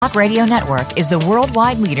Talk Radio Network is the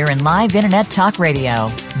worldwide leader in live Internet talk radio.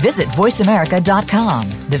 Visit voiceamerica.com.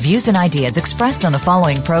 The views and ideas expressed on the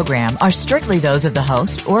following program are strictly those of the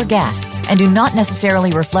host or guests and do not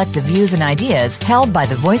necessarily reflect the views and ideas held by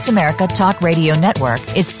the Voice America Talk Radio Network,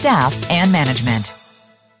 its staff, and management.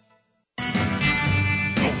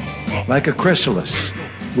 Like a chrysalis,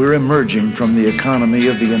 we're emerging from the economy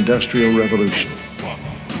of the Industrial Revolution,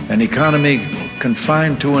 an economy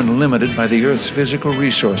confined to and limited by the Earth's physical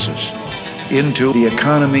resources, into the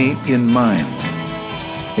economy in mind,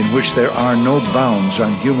 in which there are no bounds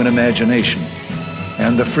on human imagination,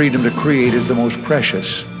 and the freedom to create is the most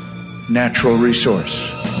precious natural resource.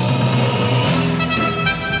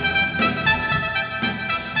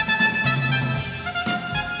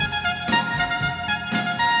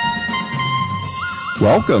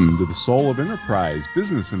 Welcome to the Soul of Enterprise,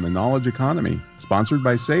 Business in the Knowledge Economy, sponsored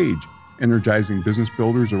by SAGE, energizing business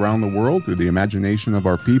builders around the world through the imagination of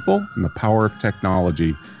our people and the power of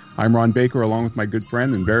technology. I'm Ron Baker, along with my good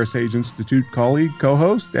friend and VeraSage Institute colleague,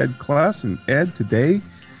 co-host, Ed Kless. And Ed, today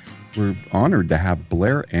we're honored to have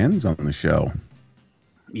Blair Enns on the show.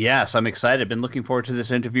 Yes, I'm excited. I've been looking forward to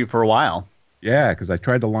this interview for a while. Yeah, because I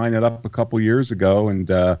tried to line it up a couple years ago,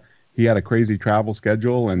 and he had a crazy travel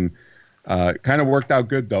schedule, and kind of worked out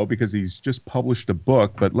good, though, because he's just published a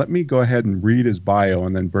book. But let me go ahead and read his bio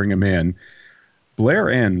and then bring him in. Blair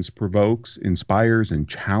Enns provokes, inspires, and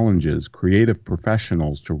challenges creative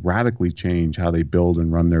professionals to radically change how they build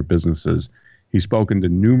and run their businesses. He's spoken to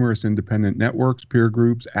numerous independent networks, peer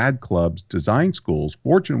groups, ad clubs, design schools,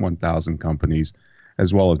 Fortune 1000 companies,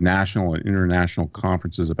 as well as national and international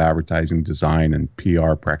conferences of advertising, design, and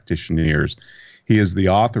PR practitioners. He is the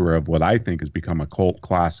author of what I think has become a cult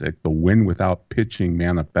classic, the Win Without Picthing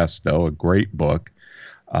Manifesto, a great book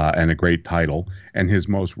and a great title. And his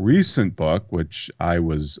most recent book, which I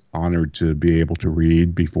was honored to be able to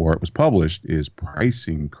read before it was published, is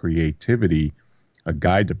Pricing Creativity, a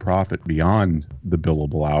guide to profit beyond the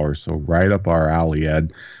billable hour. So right up our alley,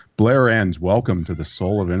 Ed. Blair Enns, welcome to the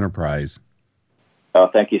Soul of Enterprise. Oh,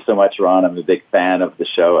 thank you so much, Ron. I'm a big fan of the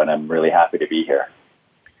show, and I'm really happy to be here.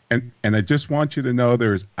 And I just want you to know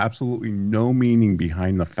there is absolutely no meaning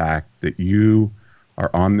behind the fact that you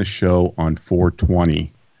are on the show on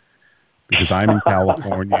 420, because I'm in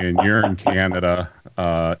California and you're in Canada,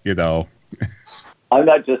 I'm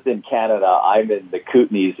not just in Canada. I'm in the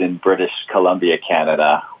Kootenays in British Columbia,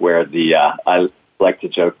 Canada, where I like to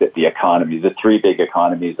joke that the three big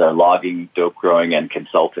economies are logging, dope growing, and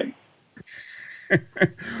consulting.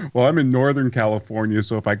 Well, I'm in Northern California,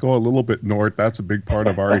 so if I go a little bit north, that's a big part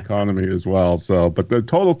of our economy as well. So, but the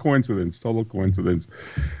total coincidence.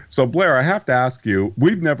 So, Blair, I have to ask you,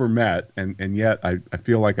 we've never met, and yet I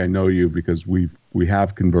feel like I know you because we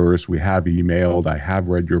have conversed, we have emailed, I have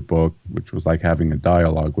read your book, which was like having a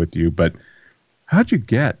dialogue with you. But how'd you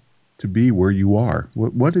get to be where you are?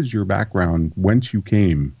 What is your background, whence you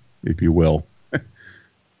came, if you will?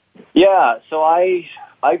 Yeah, so I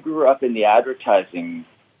grew up in the advertising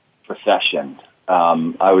profession.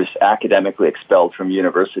 I was academically expelled from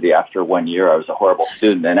university after 1 year. I was a horrible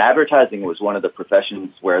student. And advertising was one of the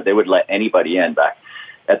professions where they would let anybody in back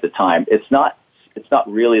at the time. It's not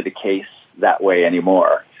really the case that way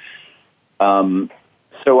anymore.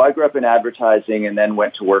 So I grew up in advertising and then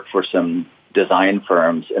went to work for some design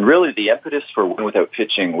firms. And really the impetus for Win Without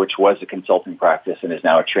Picthing, which was a consulting practice and is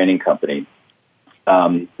now a training company,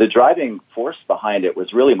 the driving force behind it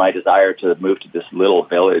was really my desire to move to this little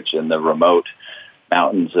village in the remote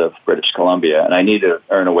mountains of British Columbia, and I needed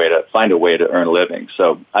to find a way to earn a living.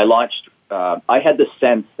 So I launched. I had the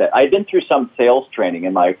sense that I'd been through some sales training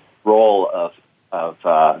in my role of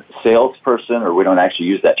salesperson, or we don't actually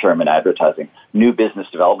use that term in advertising, new business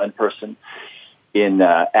development person in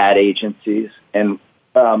ad agencies. And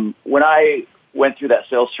when I went through that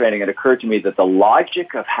sales training, it occurred to me that the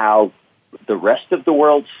logic of how the rest of the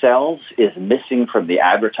world sells is missing from the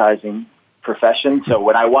advertising profession. So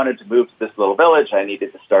when I wanted to move to this little village, I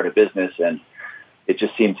needed to start a business, and it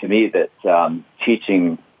just seemed to me that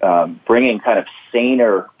teaching, bringing kind of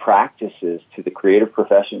saner practices to the creative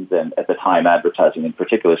professions, and at the time advertising in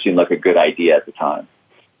particular, seemed like a good idea at the time.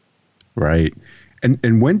 Right.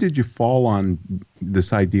 And when did you fall on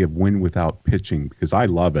this idea of Win Without Picthing? Because I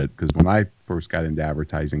love it, because when I first got into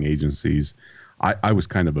advertising agencies, I was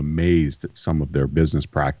kind of amazed at some of their business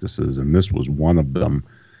practices, and this was one of them.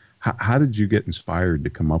 How did you get inspired to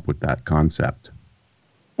come up with that concept?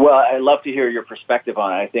 Well, I'd love to hear your perspective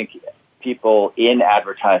on it. I think people in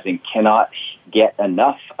advertising cannot get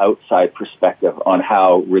enough outside perspective on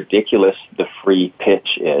how ridiculous the free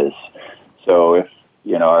pitch is. So if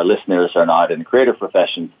our listeners are not in creative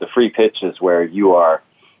professions, the free pitch is where you are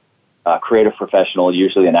creative professional,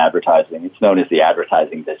 usually in advertising. It's known as the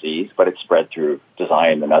advertising disease, but it's spread through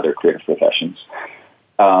design and other creative professions.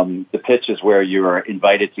 The pitch is where you are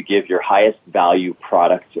invited to give your highest value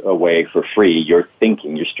product away for free, your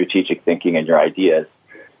thinking, your strategic thinking and your ideas,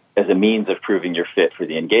 as a means of proving your fit for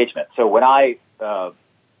the engagement. So when I,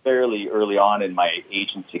 fairly early on in my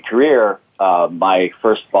agency career, my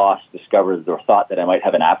first boss discovered or thought that I might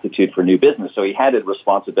have an aptitude for new business. So he handed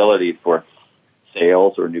responsibility for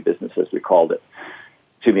sales, or new business as we called it,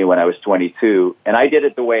 to me when I was 22. And I did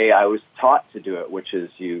it the way I was taught to do it, which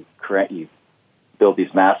is you build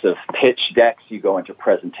these massive pitch decks, you go into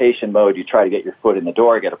presentation mode, you try to get your foot in the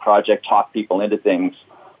door, get a project, talk people into things,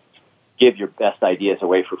 give your best ideas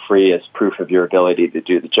away for free as proof of your ability to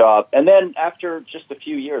do the job. And then after just a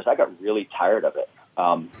few years, I got really tired of it.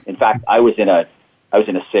 In fact, I was in a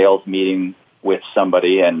sales meeting with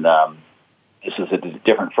somebody, and this is a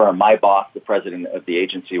different firm. My boss, the president of the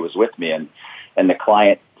agency, was with me, and the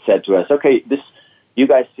client said to us, "Okay, you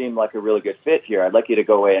guys seem like a really good fit here. I'd like you to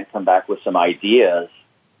go away and come back with some ideas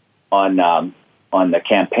on the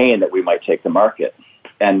campaign that we might take to market."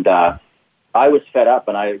 And I was fed up,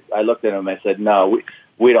 and I looked at him and I said, "No,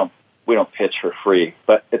 we don't pitch for free."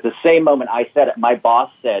 But at the same moment I said it, my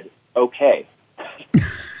boss said, "Okay."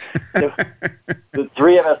 So the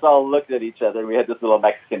three of us all looked at each other, and we had this little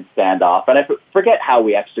Mexican standoff. And I forget how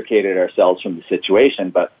we extricated ourselves from the situation,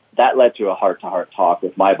 but that led to a heart-to-heart talk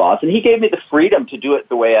with my boss, and he gave me the freedom to do it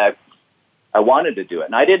the way I wanted to do it.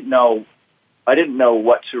 And I didn't know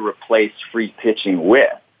what to replace free pitching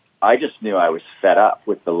with. I just knew I was fed up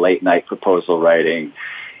with the late-night proposal writing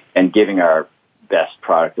and giving our best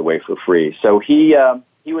product away for free. So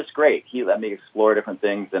he was great. He let me explore different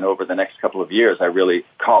things, and over the next couple of years, I really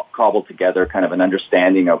cobbled together kind of an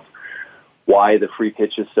understanding of why the free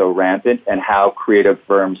pitch is so rampant and how creative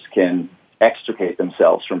firms can extricate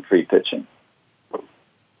themselves from free pitching.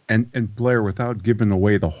 And Blair, without giving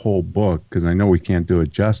away the whole book, because I know we can't do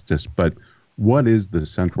it justice, but what is the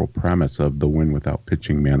central premise of the Win Without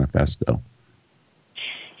Picthing Manifesto?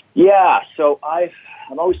 Yeah, so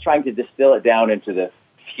I'm always trying to distill it down into the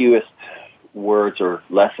fewest words or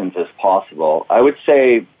lessons as possible. I would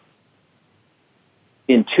say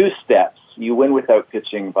in 2 steps, you win without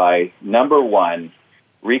pitching by, number one,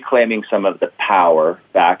 reclaiming some of the power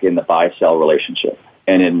back in the buy-sell relationship.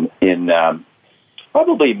 And in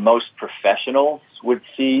probably most professionals would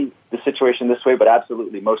see the situation this way, but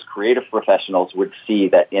absolutely most creative professionals would see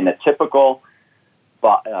that in a typical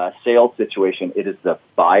sales situation, it is the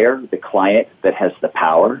buyer, the client, that has the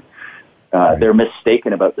power. They're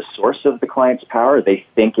mistaken about the source of the client's power. They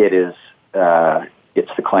think it's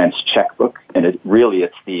the client's checkbook, and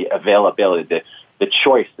it's the availability, the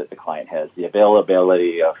choice that the client has, the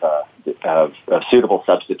availability of suitable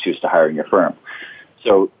substitutes to hiring your firm.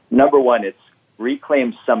 So number one, it's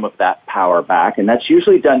reclaim some of that power back, and that's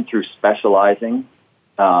usually done through specializing.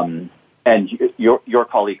 And your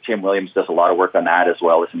colleague Tim Williams does a lot of work on that, as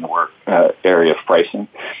well as in the work area of pricing.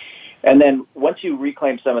 And then once you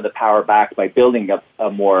reclaim some of the power back by building up a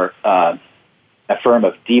firm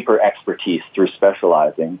of deeper expertise through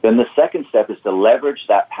specializing, then the second step is to leverage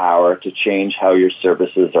that power to change how your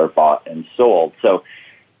services are bought and sold. So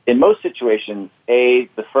in most situations, A,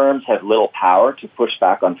 the firms have little power to push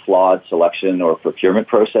back on flawed selection or procurement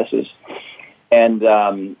processes. And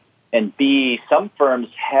B, some firms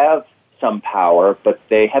have some power, but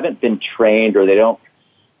they haven't been trained, or they don't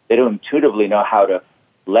intuitively know how to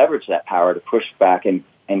leverage that power to push back and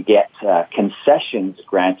get concessions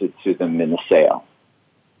granted to them in the sale.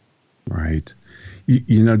 Right.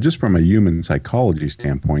 You know, just from a human psychology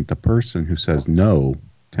standpoint, the person who says no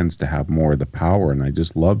tends to have more of the power. And I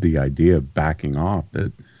just love the idea of backing off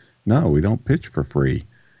that, no, we don't pitch for free.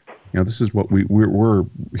 You know, this is what we're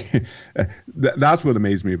that's what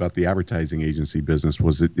amazed me about the advertising agency business,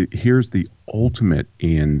 was that here's the ultimate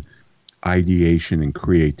in ideation and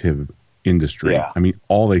creative industry. Yeah. I mean,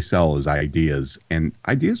 all they sell is ideas, and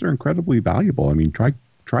ideas are incredibly valuable. I mean,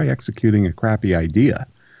 try executing a crappy idea.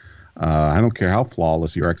 I don't care how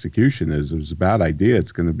flawless your execution is. If it's a bad idea,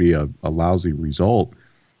 it's going to be a lousy result.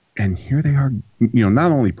 And here they are, you know,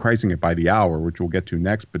 not only pricing it by the hour, which we'll get to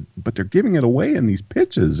next, but they're giving it away in these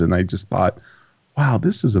pitches. And I just thought, wow,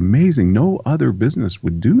 this is amazing. No other business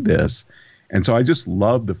would do this. And so I just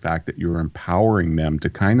love the fact that you're empowering them to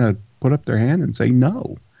kind of put up their hand and say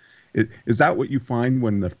no. Is that what you find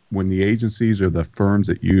when the agencies or the firms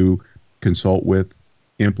that you consult with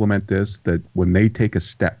implement this, that when they take a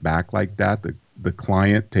step back like that, the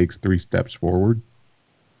client takes 3 steps forward?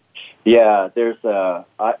 Yeah,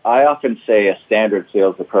 I often say a standard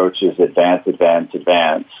sales approach is advance, advance,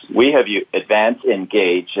 advance. We have you advance,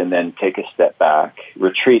 engage, and then take a step back,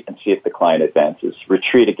 retreat and see if the client advances,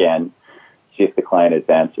 retreat again, see if the client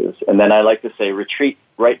advances. And then I like to say retreat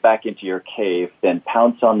right back into your cave, then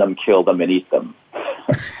pounce on them, kill them, and eat them.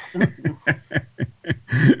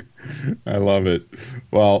 I love it.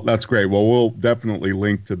 Well, that's great. Well, we'll definitely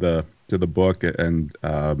link to the book, and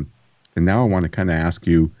now I want to kind of ask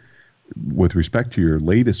you, with respect to your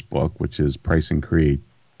latest book, which is Pricing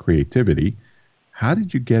Creativity, how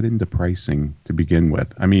did you get into pricing to begin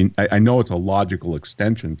with? I mean, I know it's a logical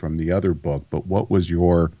extension from the other book, but what was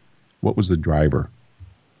the driver?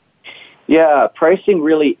 Yeah, pricing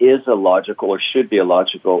really is a logical, or should be a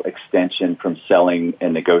logical extension from selling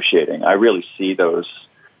and negotiating. I really see those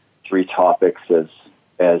three topics as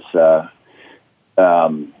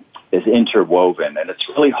interwoven, and it's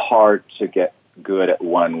really hard to get good at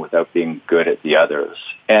one without being good at the others.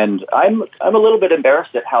 And I'm a little bit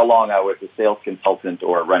embarrassed at how long I was a sales consultant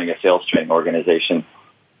or running a sales training organization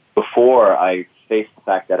before I faced the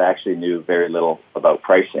fact that I actually knew very little about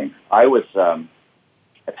pricing. I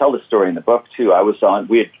tell the story in the book too.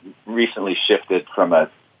 We had recently shifted from a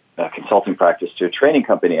consulting practice to a training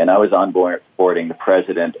company, and I was onboarding the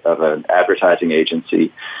president of an advertising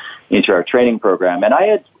agency into our training program. And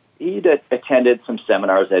he'd attended some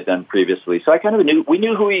seminars I'd done previously, so I kind of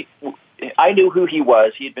I knew who he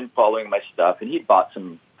was. He'd been following my stuff, and he'd bought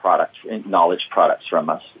some knowledge products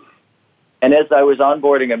from us. And as I was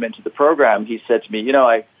onboarding him into the program, he said to me,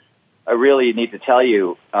 I really need to tell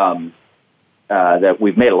you that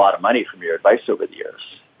we've made a lot of money from your advice over the years.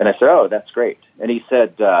 And I said, oh, that's great. And he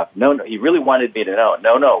said, no, he really wanted me to know,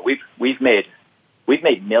 no, we've made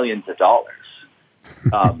millions of dollars.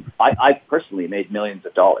 I personally made millions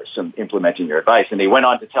of dollars from implementing your advice. And he went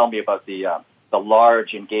on to tell me about the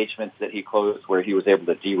large engagements that he closed where he was able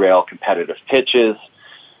to derail competitive pitches.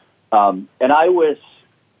 And I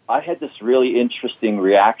had this really interesting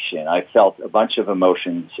reaction. I felt a bunch of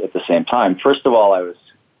emotions at the same time. First of all,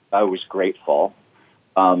 I was grateful.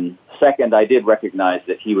 Second, I did recognize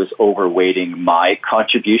that he was overweighting my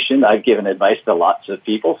contribution. I've given advice to lots of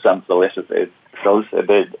people, some solicited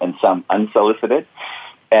and some unsolicited.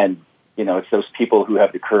 And, it's those people who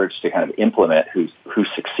have the courage to kind of implement who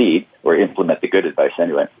succeed, or implement the good advice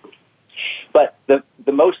anyway. But the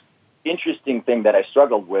most interesting thing that I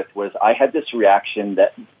struggled with was I had this reaction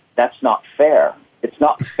that's not fair. It's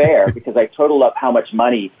not fair because I totaled up how much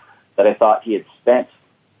money that I thought he had spent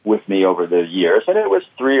with me over the years, and it was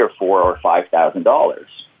 $3,000 or $4,000 or $5,000.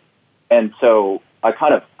 And so I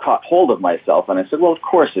kind of caught hold of myself, and I said, well, of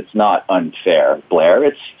course it's not unfair, Blair.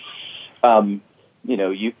 It's,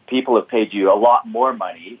 people have paid you a lot more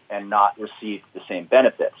money and not received the same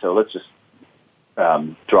benefit. So let's just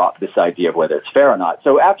drop this idea of whether it's fair or not.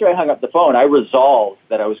 So after I hung up the phone, I resolved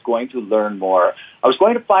that I was going to learn more. I was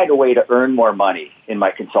going to find a way to earn more money in my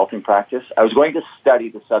consulting practice. I was going to study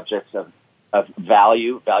the subjects of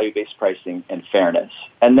value-based pricing, and fairness.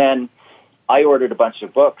 And then I ordered a bunch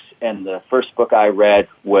of books, and the first book I read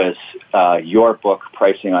was your book,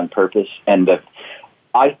 Pricing on Purpose. And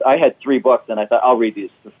I had 3 books, and I thought, I'll read these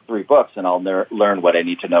 3 books, and I'll learn what I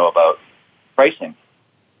need to know about pricing.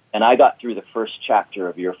 And I got through the first chapter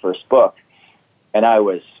of your first book, and I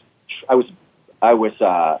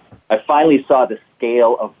finally saw the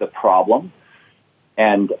scale of the problem.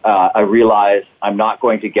 And I realized I'm not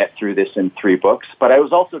going to get through this in 3 books, but I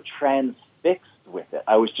was also transfixed with it.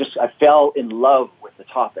 I fell in love with the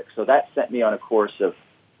topic. So that sent me on a course of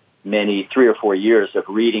 3 or 4 years of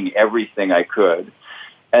reading everything I could.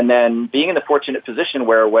 And then being in the fortunate position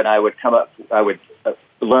where when I would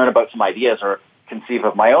learn about some ideas or conceive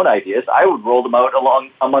of my own ideas, I would roll them out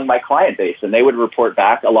among my client base, and they would report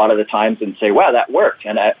back a lot of the times and say, wow, that worked.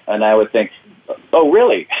 And I would think, oh,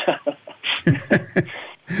 really?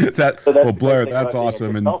 Well, Blair, that's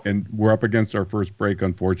awesome, and we're up against our first break,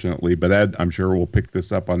 unfortunately, but Ed, I'm sure we'll pick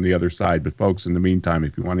this up on the other side. But folks, in the meantime,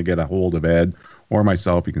 if you want to get a hold of Ed or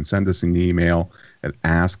myself, you can send us an email at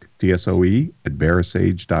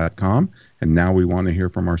asktsoe@verisage.com. And now we want to hear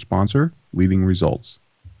from our sponsor, Leading Results.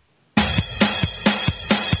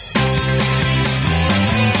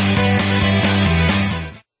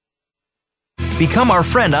 Become our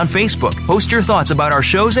friend on Facebook. Post your thoughts about our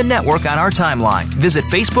shows and network on our timeline. Visit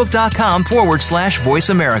facebook.com/Voice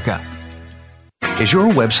America. Is your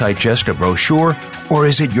website just a brochure, or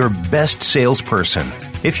is it your best salesperson?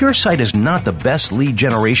 If your site is not the best lead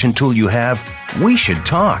generation tool you have, we should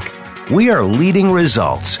talk. We are Leading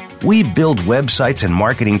Results. We build websites and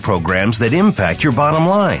marketing programs that impact your bottom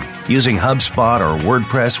line. Using HubSpot or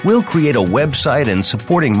WordPress, we'll create a website and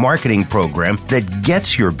supporting marketing program that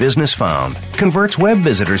gets your business found, converts web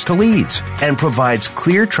visitors to leads, and provides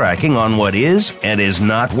clear tracking on what is and is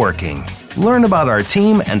not working. Learn about our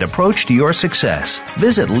team and approach to your success.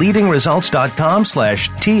 Visit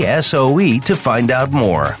leadingresults.com/TSOE to find out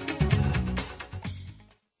more.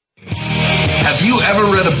 Have you ever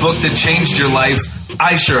read a book that changed your life?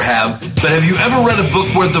 I sure have. But have you ever read a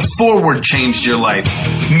book where the foreword changed your life?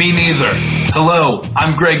 Me neither. Hello,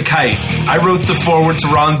 I'm Greg Kite. I wrote the foreword to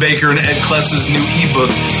Ron Baker and Ed Kless's new ebook,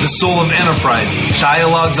 The Soul of Enterprise,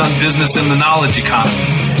 Dialogues on Business and the Knowledge Economy.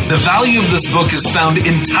 The value of this book is found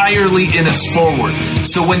entirely in its foreword.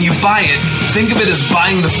 So when you buy it, think of it as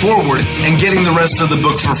buying the foreword and getting the rest of the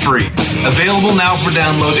book for free. Available now for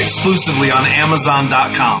download exclusively on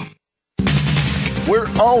Amazon.com. We're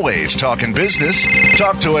always talking business.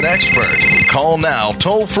 Talk to an expert. Call now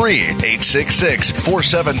toll free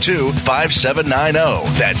 866-472-5790.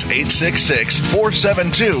 That's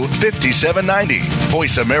 866-472-5790.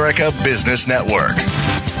 Voice America Business Network.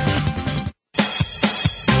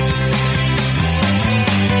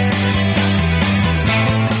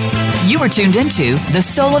 You are tuned into The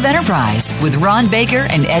Soul of Enterprise with Ron Baker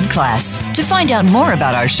and Ed Kless. To find out more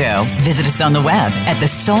about our show, visit us on the web at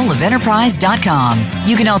thesoulofenterprise.com.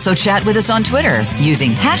 You can also chat with us on Twitter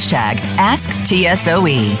using hashtag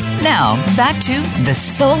AskTSOE. Now, back to The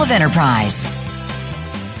Soul of Enterprise.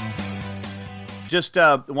 Just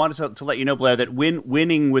wanted to let you know, Blair, that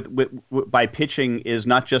winning by pitching is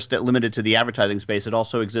not just limited to the advertising space. It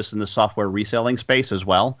also exists in the software reselling space as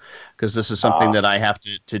well, because this is something that I have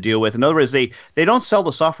to deal with. In other words, they don't sell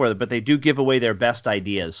the software, but they do give away their best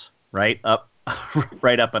ideas right up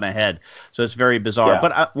and ahead. So it's very bizarre. Yeah.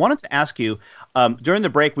 But I wanted to ask you, during the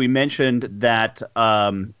break, we mentioned that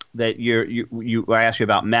that I asked you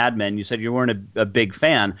about Mad Men. You said you weren't a big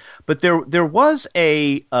fan, but there was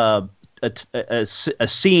a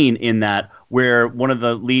scene in that where one of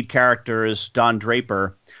the lead characters, Don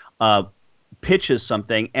Draper, pitches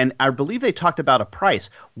something, and I believe they talked about a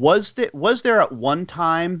price. Was there at one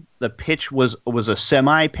time the pitch was a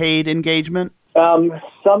semi-paid engagement?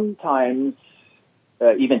 Sometimes,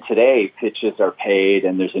 even today, pitches are paid,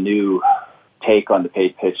 and there's a new take on the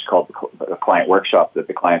paid pitch called the client workshop that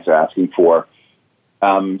the clients are asking for.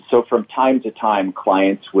 So from time to time,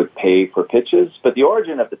 clients would pay for pitches, but the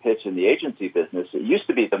origin of the pitch in the agency business, it used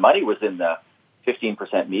to be the money was in the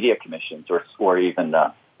 15% media commissions or even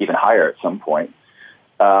higher at some point.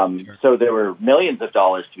 Sure. So there were millions of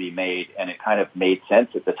dollars to be made, and it kind of made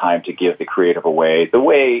sense at the time to give the creative away. The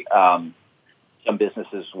way some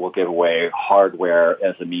businesses will give away hardware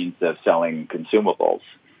as a means of selling consumables.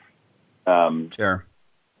 Sure.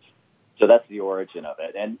 So that's the origin of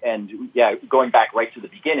it. And yeah, going back right to the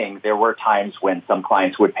beginning, there were times when some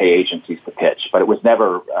clients would pay agencies to pitch, but it was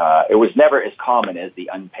never as common as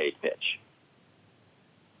the unpaid pitch.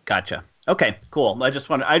 Gotcha. Okay, cool. I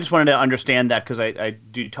just wanted to understand that, because I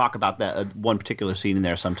do talk about that one particular scene in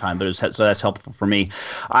there sometime, but so that's helpful for me.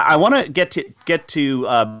 I want to get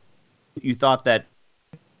to you thought that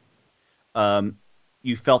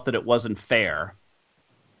you felt that it wasn't fair,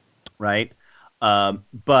 right?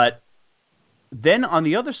 But then on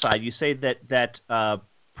the other side, you say that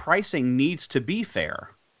pricing needs to be fair,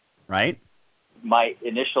 right? My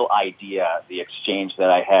initial idea, the exchange that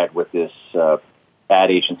I had with this ad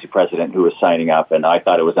agency president who was signing up, and I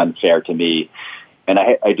thought it was unfair to me, and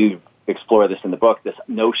I do explore this in the book, this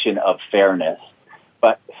notion of fairness.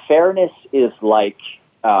 But fairness is like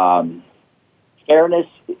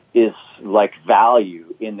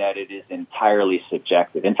value in that it is entirely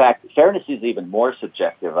subjective. In fact, fairness is even more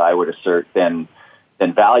subjective, I would assert, than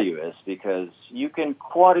value is, because you can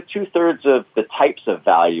quantify 2/3 of the types of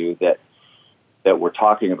value that we're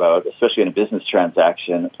talking about, especially in a business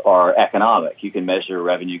transaction, are economic. You can measure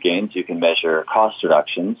revenue gains, you can measure cost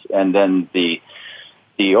reductions, and then the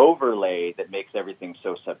overlay that makes everything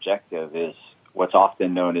so subjective is what's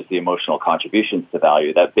often known as the emotional contributions to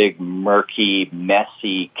value, that big, murky,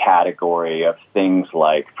 messy category of things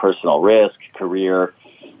like personal risk, career,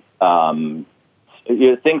 things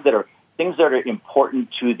that are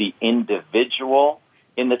important to the individual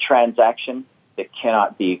in the transaction that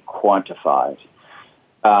cannot be quantified.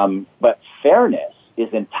 But fairness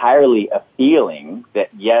is entirely a feeling that,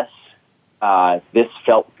 yes, this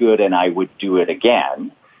felt good and I would do it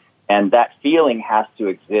again. And that feeling has to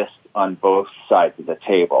exist on both sides of the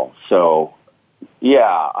table. So,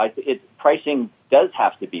 yeah, pricing does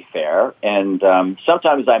have to be fair. And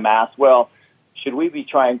sometimes I'm asked, well, should we be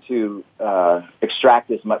trying to extract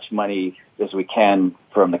as much money as we can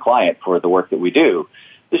from the client for the work that we do.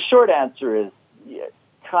 The short answer is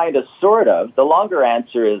kind of, sort of. The longer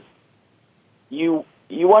answer is you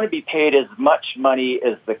want to be paid as much money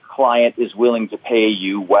as the client is willing to pay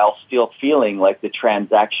you while still feeling like the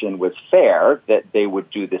transaction was fair, that they would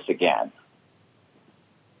do this again.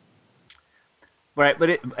 Right,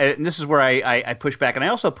 but and this is where I push back, and I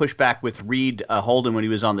also push back with Reed Holden when he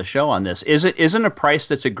was on the show on this. Isn't a price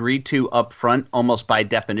that's agreed to up front almost by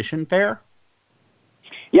definition fair?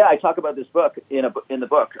 Yeah, I talk about this book in the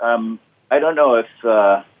book. I don't know if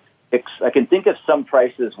I can think of some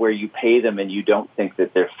prices where you pay them and you don't think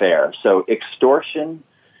that they're fair. So extortion,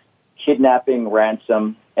 kidnapping,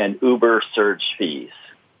 ransom, and Uber surge fees,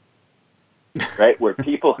 right? Where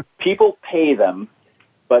people pay them,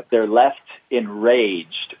 but they're left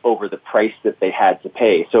enraged over the price that they had to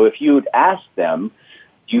pay. So if you'd ask them,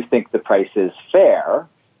 do you think the price is fair?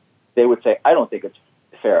 They would say, I don't think it's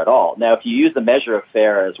fair at all. Now, if you use the measure of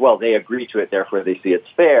fair as well, they agree to it, therefore they see it's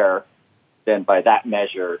fair, then by that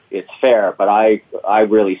measure, it's fair. But I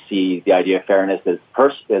really see the idea of fairness as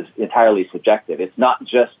entirely subjective. It's not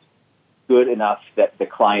just good enough that the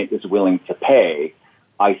client is willing to pay.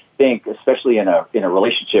 I think, especially in a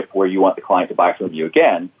relationship where you want the client to buy from you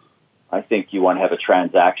again, I think you want to have a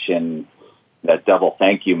transaction, that double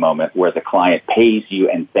thank you moment where the client pays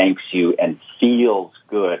you and thanks you and feels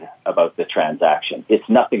good about the transaction. It's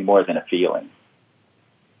nothing more than a feeling.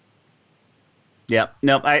 Yeah,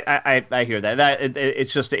 no, I hear that.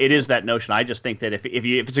 It's just, it is that notion. I just think that if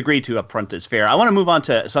it's agreed to up front, it's fair. I want to move on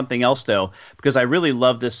to something else though, because I really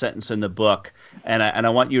love this sentence in the book, and I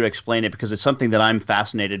want you to explain it because it's something that I'm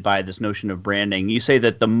fascinated by. This notion of branding. You say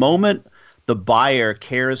that the moment the buyer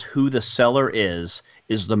cares who the seller is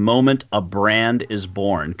the moment a brand is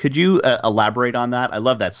born. Could you elaborate on that? I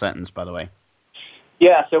love that sentence, by the way.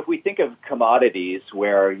 Yeah. So if we think of commodities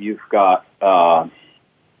where you've got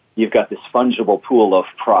this fungible pool of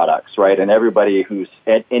products, right? And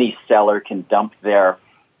any seller can dump their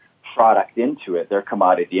product into it, their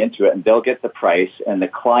commodity into it, and they'll get the price, and the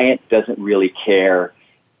client doesn't really care.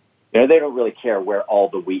 They don't really care where all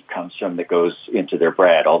the wheat comes from that goes into their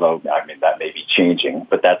bread, although, I mean, that may be changing,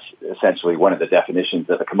 but that's essentially one of the definitions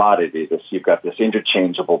of a commodity. You've got this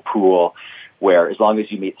interchangeable pool where as long as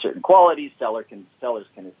you meet certain qualities, sellers can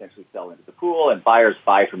essentially sell into the pool, and buyers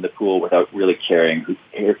buy from the pool without really caring who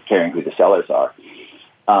the sellers are.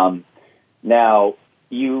 Now,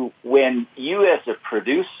 when you as a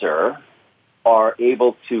producer are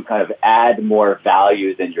able to kind of add more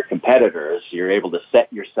value than your competitors, you're able to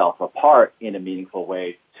set yourself apart in a meaningful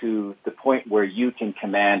way to the point where you can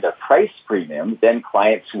command a price premium, then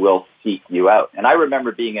clients will seek you out. And I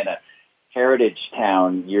remember being in a heritage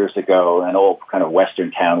town years ago, an old kind of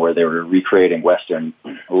Western town where they were recreating Western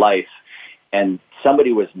life, and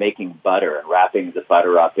somebody was making butter and wrapping the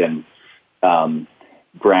butter up in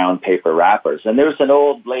brown paper wrappers. And there was an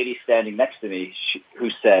old lady standing next to me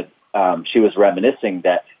who said she was reminiscing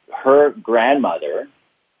that her grandmother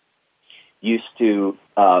used to,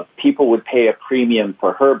 people would pay a premium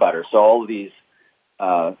for her butter. So all of these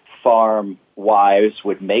farm wives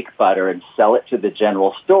would make butter and sell it to the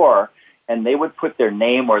general store, and they would put their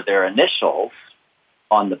name or their initials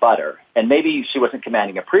on the butter. And maybe she wasn't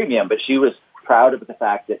commanding a premium, but she was proud of the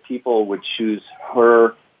fact that people would choose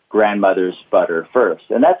her grandmother's butter first.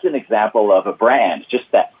 And that's an example of a brand, just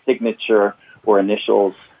that signature or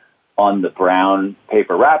initials on the brown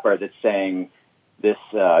paper wrapper that's saying this,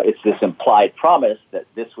 it's this implied promise that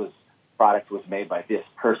this product was made by this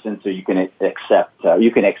person, so you can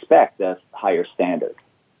expect a higher standard.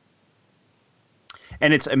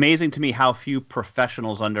 And it's amazing to me how few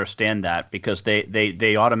professionals understand that, because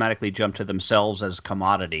they automatically jump to themselves as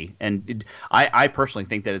commodity. And I personally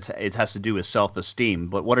think that it has to do with self-esteem.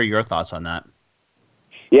 But what are your thoughts on that?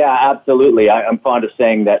 Yeah, absolutely. I'm fond of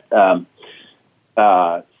saying that,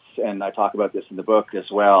 and I talk about this in the book as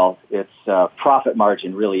well, it's profit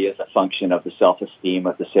margin really is a function of the self-esteem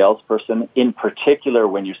of the salesperson, in particular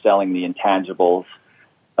when you're selling the intangibles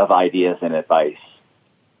of ideas and advice.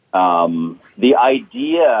 The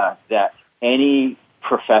idea that any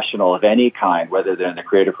professional of any kind, whether they're in the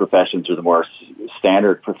creative professions or the more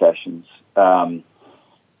standard professions,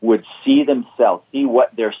 would see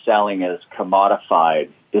what they're selling as commodified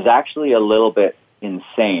is actually a little bit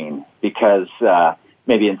insane, because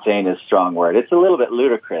maybe insane is a strong word. It's a little bit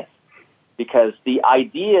ludicrous, because the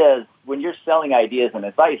ideas, when you're selling ideas and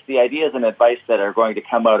advice, the ideas and advice that are going to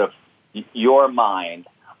come out of your mind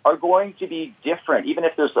are going to be different. Even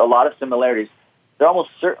if there's a lot of similarities, they're almost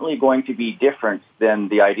certainly going to be different than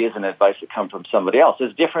the ideas and advice that come from somebody else,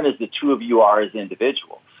 as different as the two of you are as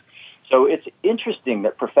individuals. So it's interesting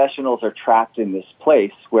that professionals are trapped in this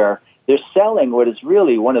place where they're selling what is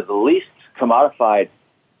really one of the least commodified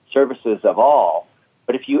services of all.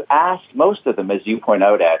 But if you ask most of them, as you point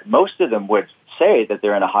out, Ed, most of them would say that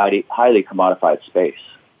they're in a highly commodified space.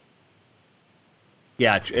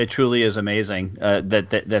 Yeah, it truly is amazing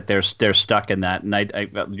that they're stuck in that,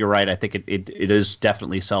 and you're right. I think it is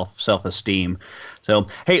definitely self-esteem. So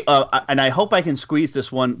hey, and I hope I can squeeze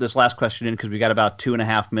this last question in because we got about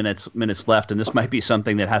 2.5 minutes left, and this might be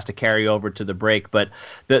something that has to carry over to the break. But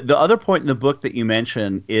the other point in the book that you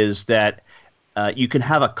mentioned is that you can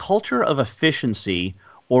have a culture of efficiency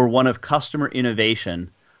or one of customer innovation,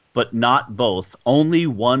 but not both. Only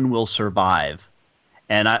one will survive.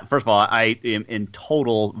 And first of all, I am in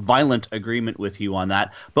total violent agreement with you on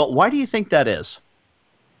that. But why do you think that is?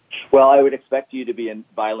 Well, I would expect you to be in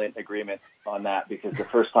violent agreement on that because the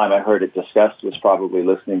first time I heard it discussed was probably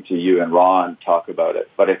listening to you and Ron talk about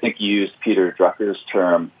it. But I think you used Peter Drucker's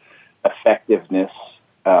term effectiveness,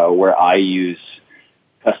 where I use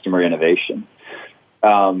customer innovation.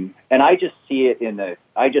 And I just see it in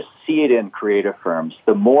creative firms.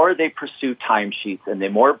 The more they pursue timesheets and the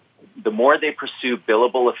more they pursue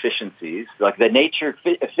billable efficiencies, like the nature of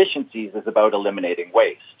efficiencies is about eliminating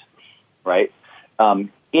waste, right?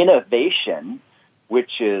 Innovation,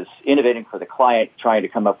 which is innovating for the client, trying to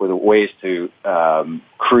come up with ways to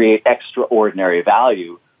create extraordinary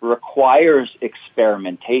value, requires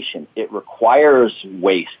experimentation. It requires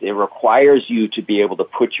waste. It requires you to be able to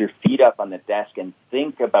put your feet up on the desk and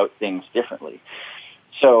think about things differently.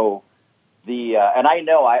 So and I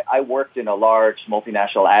know I worked in a large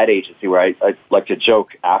multinational ad agency where I like to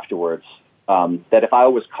joke afterwards that if I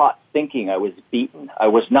was caught thinking, I was beaten. I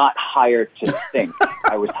was not hired to think.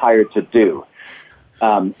 I was hired to do.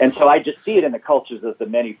 And so I just see it in the cultures of the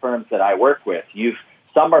many firms that I work with.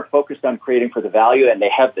 Some are focused on creating for the value, and they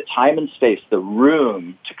have the time and space, the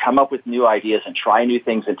room to come up with new ideas and try new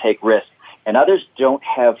things and take risks. And others don't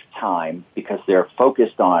have time because they're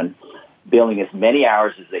focused on billing as many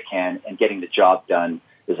hours as they can and getting the job done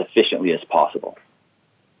as efficiently as possible.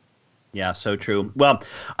 Yeah, so true. Well,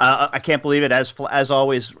 I can't believe it. As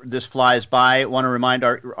always, this flies by. I want to remind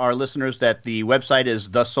our listeners that the website is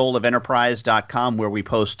thesoulofenterprise.com, where we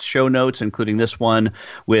post show notes, including this one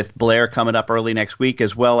with Blair coming up early next week,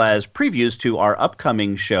 as well as previews to our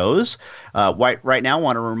upcoming shows. Right now, I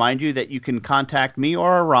want to remind you that you can contact me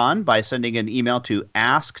or Ron by sending an email to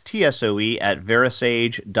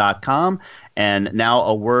asktsoe@verisage.com. And now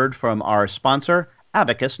a word from our sponsor,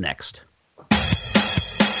 Abacus Next.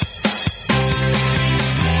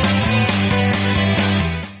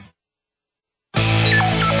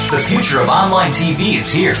 The future of online TV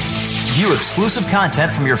is here. View exclusive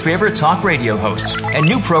content from your favorite talk radio hosts and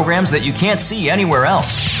new programs that you can't see anywhere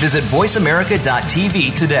else. Visit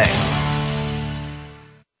voiceamerica.tv today.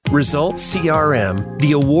 Results CRM,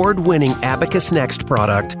 the award-winning Abacus Next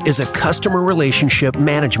product, is a customer relationship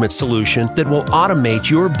management solution that will automate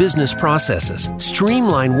your business processes,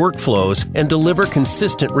 streamline workflows, and deliver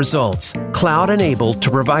consistent results. Cloud-enabled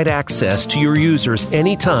to provide access to your users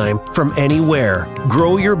anytime from anywhere.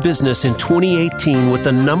 Grow your business in 2018 with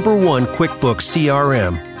the #1 QuickBooks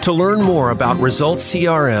CRM. To learn more about Results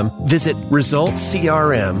CRM, visit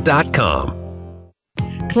resultscrm.com.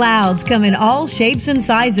 Clouds come in all shapes and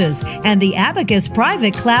sizes, and the Abacus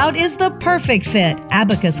Private Cloud is the perfect fit.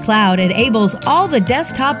 Abacus Cloud enables all the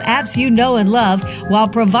desktop apps you know and love while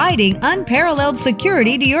providing unparalleled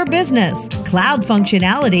security to your business. Cloud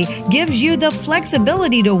functionality gives you the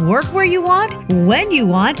flexibility to work where you want, when you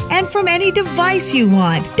want, and from any device you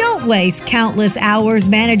want. Don't waste countless hours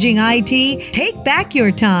managing IT. Take back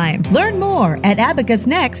your time. Learn more at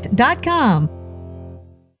abacusnext.com.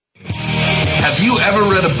 Have you ever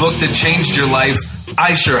read a book that changed your life?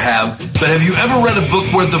 I sure have. But have you ever read a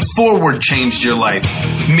book where the foreword changed your life?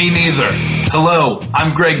 Me neither. Hello,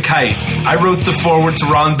 I'm Greg Kite. I wrote the foreword to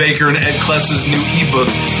Ron Baker and Ed Kless's new ebook,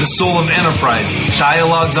 The Soul of Enterprise,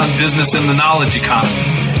 Dialogues on Business and the Knowledge Economy.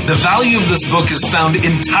 The value of this book is found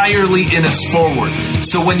entirely in its foreword.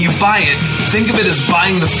 So when you buy it, think of it as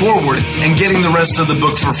buying the foreword and getting the rest of the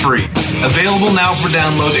book for free. Available now for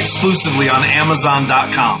download exclusively on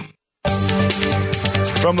Amazon.com.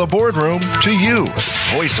 From the boardroom to you,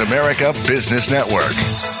 Voice America Business Network.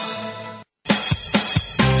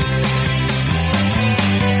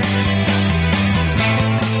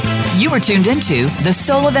 You are tuned into The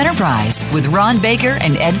Soul of Enterprise with Ron Baker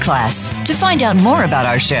and Ed Kless. To find out more about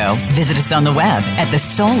our show, visit us on the web at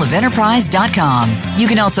thesoulofenterprise.com. You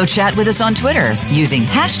can also chat with us on Twitter using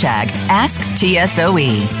hashtag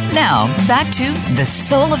AskTSOE. Now, back to The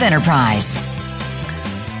Soul of Enterprise.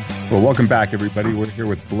 Well, welcome back, everybody. We're here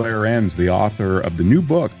with Blair Enns, the author of the new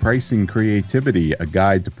book, Pricing Creativity, A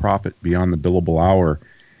Guide to Profit Beyond the Billable Hour.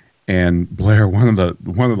 And Blair, one of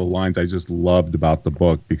the lines I just loved about the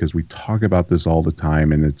book, because we talk about this all the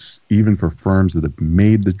time, and it's even for firms that have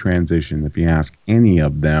made the transition. If you ask any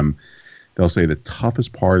of them, they'll say the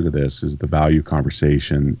toughest part of this is the value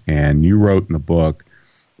conversation. And you wrote in the book,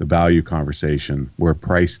 The Value Conversation, Where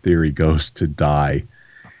Price Theory Goes to Die.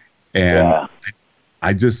 And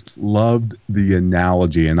I just loved the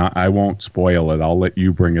analogy, and I won't spoil it. I'll let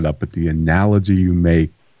you bring it up. But the analogy you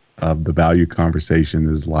make of the value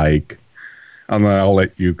conversation is like, I'll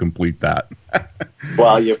let you complete that.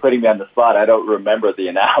 Well, you're putting me on the spot. I don't remember the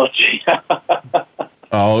analogy.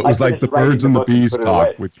 Oh, it was like the birds and the bees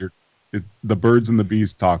talk with the birds and the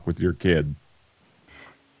bees talk with your kid.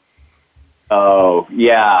 Oh,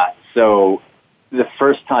 yeah. So the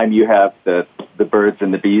first time you have the birds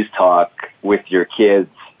and the bees talk with your kids,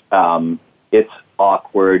 it's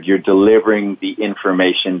awkward. You're delivering the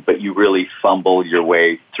information, but you really fumble your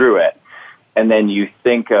way through it. And then you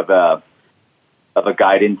think of a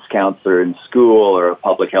guidance counselor in school or a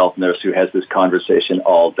public health nurse who has this conversation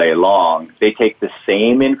all day long. They take the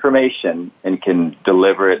same information and can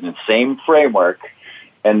deliver it in the same framework,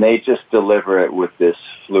 and they just deliver it with this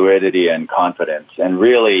fluidity and confidence. And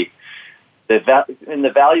really, in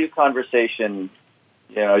the value conversation,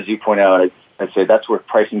 as you point out, I'd say that's where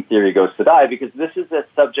pricing theory goes to die, because this is a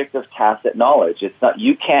subject of tacit knowledge. It's not,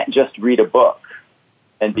 you can't just read a book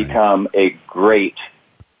and become a great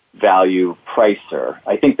value pricer.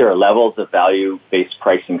 I think there are levels of value-based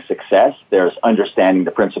pricing success. There's understanding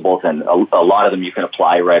the principles, and a lot of them you can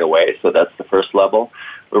apply right away. So that's the first level.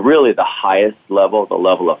 But really the highest level, the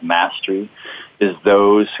level of mastery, is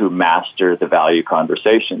those who master the value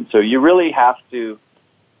conversation. So you really have to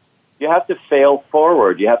fail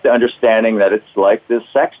forward. You have to understanding that it's like this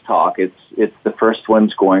sex talk. It's the first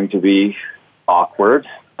one's going to be awkward.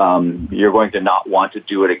 You're going to not want to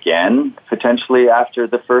do it again, potentially after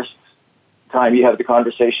the first time you have the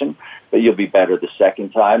conversation, but you'll be better the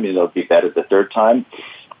second time, you'll be better the third time.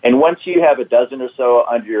 And once you have a dozen or so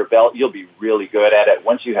under your belt, you'll be really good at it.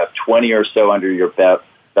 Once you have 20 or so under your belt,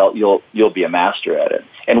 you'll be a master at it.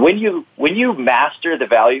 And when you master the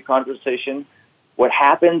value conversation, what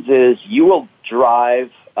happens is you will drive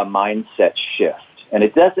a mindset shift. And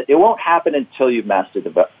it won't happen until you've mastered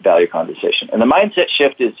the value conversation. And the mindset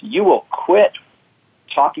shift is you will quit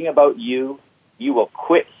talking about you. You will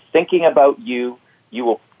quit thinking about you. You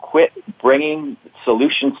will quit bringing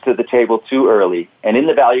solutions to the table too early. And in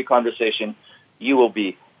the value conversation, you will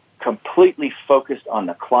be completely focused on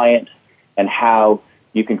the client and how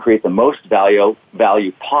you can create the most value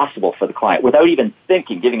possible for the client without even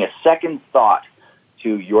giving a second thought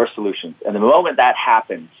to your solutions. And the moment that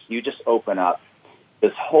happens, you just open up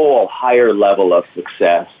this whole higher level of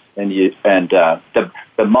success, and the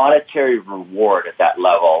monetary reward at that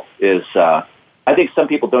level is, I think some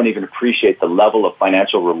people don't even appreciate the level of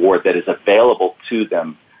financial reward that is available to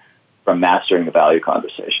them from mastering the value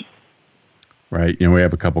conversation. Right. We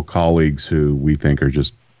have a couple colleagues who we think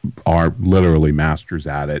are literally masters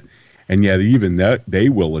at it, and yet even that they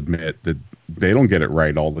will admit that they don't get it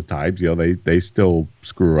right all the time. They still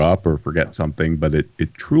screw up or forget something, but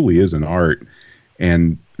it truly is an art.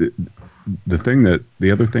 And the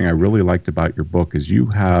other thing I really liked about your book is you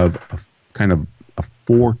have a kind of a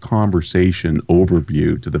 4-conversation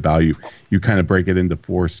overview to the value. You kind of break it into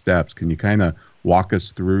 4 steps. Can you kind of walk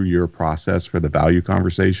us through your process for the value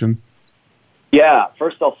conversation? Yeah.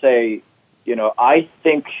 First, I'll say, I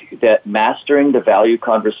think that mastering the value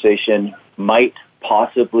conversation might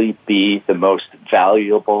possibly be the most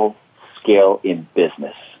valuable skill in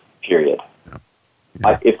business, period.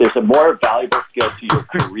 Yeah. If there's a more valuable skill to your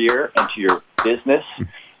career and to your business,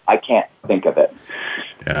 I can't think of it.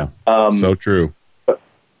 Yeah, so true.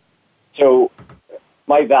 So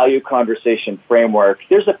my value conversation framework,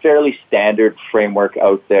 there's a fairly standard framework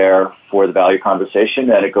out there for the value conversation,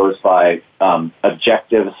 and it goes by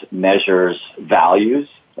objectives, measures, value.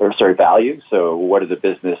 So what are the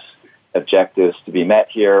business objectives to be met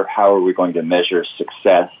here? How are we going to measure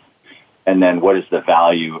success? And then what is the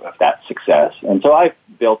value of that success? And so I've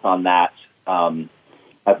built on that.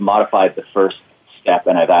 I've modified the first step,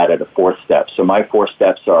 and I've added a 4th step. So my 4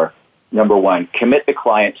 steps are, number 1, commit the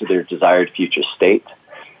client to their desired future state.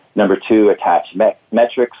 Number 2, attach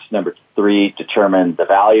metrics. Number 3, determine the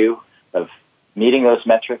value of meeting those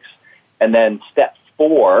metrics. And then step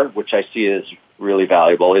 4, which I see as really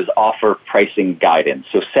valuable, is offer pricing guidance.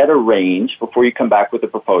 So set a range before you come back with a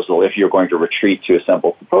proposal. If you're going to retreat to a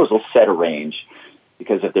simple proposal, set a range,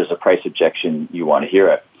 because if there's a price objection, you want to hear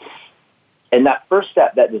it. And that first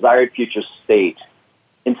step, that desired future state,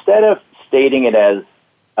 instead of stating it as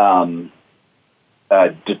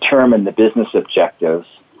determine the business objectives,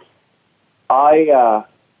 I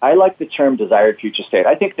like the term desired future state.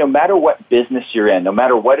 I think no matter what business you're in, no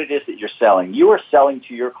matter what it is that you're selling, you are selling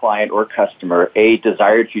to your client or customer a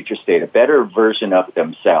desired future state, a better version of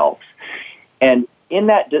themselves. And in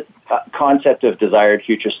that concept of desired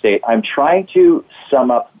future state, I'm trying to sum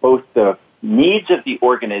up both the needs of the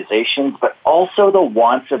organization, but also the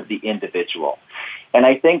wants of the individual. And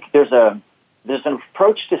I think there's an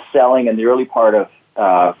approach to selling in the early part of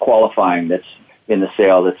qualifying that's in the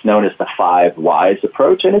sale that's known as the 5 whys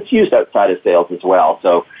approach, and it's used outside of sales as well.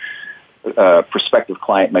 So a prospective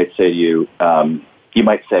client might say to you, you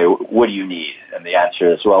might say, what do you need? And the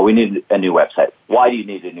answer is, well, we need a new website. Why do you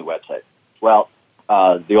need a new website? Well,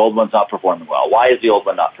 the old one's not performing well. Why is the old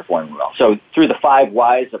one not performing well? So through the 5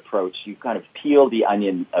 whys approach, you kind of peel the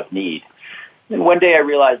onion of need. And one day I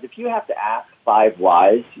realized if you have to ask 5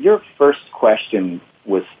 whys, your first question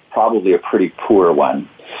was probably a pretty poor one.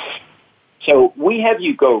 So we have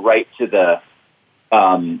you go right to the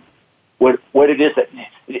what it is that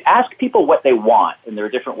ask people what they want, and there are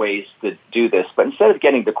different ways to do this. But instead of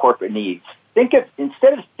getting the corporate needs,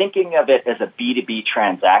 instead of thinking of it as a B2B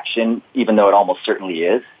transaction, even though it almost certainly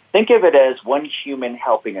is, think of it as one human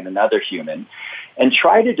helping another human, and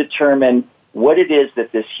try to determine what it is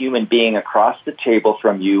that this human being across the table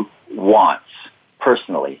from you wants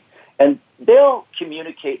personally. And they'll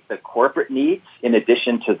communicate the corporate needs in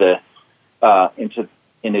addition to the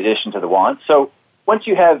wants. So once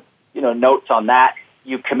you have notes on that,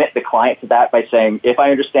 you commit the client to that by saying, if I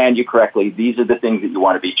understand you correctly, these are the things that you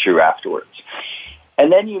want to be true afterwards.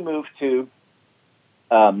 And then you move to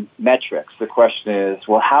metrics. The question is,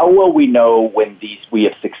 well, how will we know when we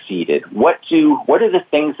have succeeded? What are the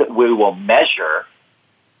things that we will measure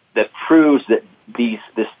that proves that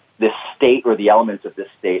this state or the elements of this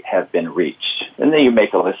state have been reached? And then you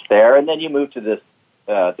make a list there, and then you move to the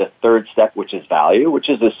third step, which is value, which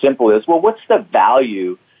is as simple as, well, what's the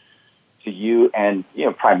value to you and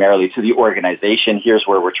primarily to the organization? Here's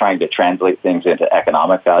where we're trying to translate things into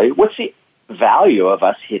economic value. What's the value of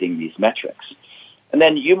us hitting these metrics? And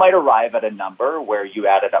then you might arrive at a number where you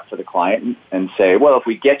add it up for the client and say, well, if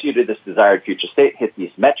we get you to this desired future state, hit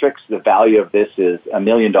these metrics, the value of this is $1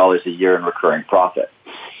 million a year in recurring profit.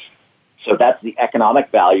 So that's the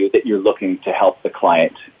economic value that you're looking to help the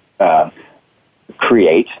client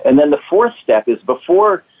create. And then the fourth step is,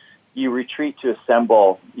 before you retreat to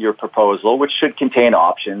assemble your proposal, which should contain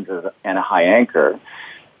options and a high anchor,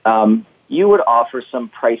 you would offer some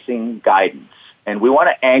pricing guidance. And we want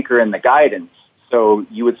to anchor in the guidance. So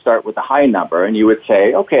you would start with a high number, and you would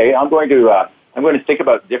say, okay, I'm going to think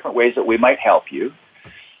about different ways that we might help you.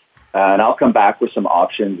 And I'll come back with some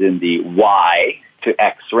options in the Y to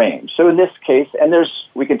X range. So in this case, and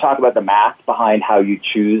we can talk about the math behind how you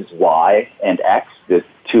choose Y and X, the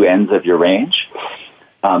two ends of your range.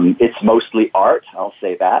 It's mostly art, I'll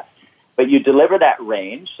say that. But you deliver that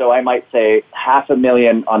range. So I might say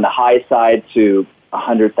 $500,000 on the high side to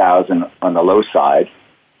 $100,000 on the low side.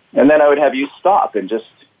 And then I would have you stop, and just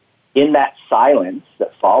in that silence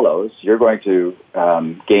that follows, you're going to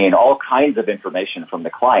gain all kinds of information from the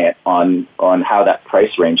client on how that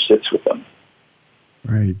price range sits with them.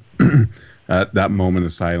 Right. That moment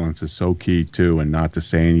of silence is so key, too, and not to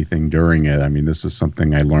say anything during it. I mean, this is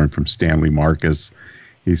something I learned from Stanley Marcus.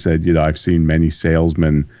 He said, I've seen many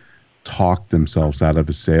salesmen talk themselves out of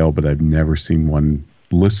a sale, but I've never seen one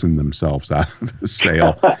listen themselves out of a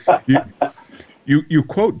sale. You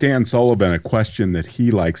quote Dan Sullivan, a question that he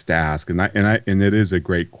likes to ask, and it is a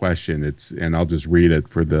great question. And I'll just read it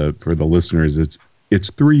for the listeners. It's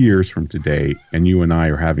 3 years from today, and you and I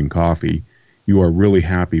are having coffee. You are really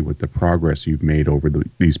happy with the progress you've made over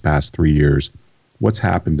these past 3 years. What's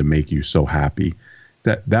happened to make you so happy?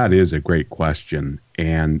 That is a great question.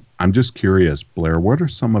 And I'm just curious, Blair, what are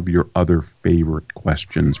some of your other favorite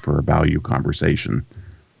questions for a value conversation?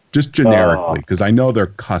 Just generically, because I know they're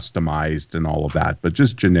customized and all of that, but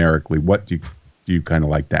just generically, what do you kind of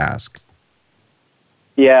like to ask?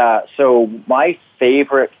 Yeah, so my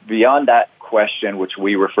favorite, beyond that question, which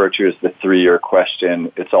we refer to as the 3-year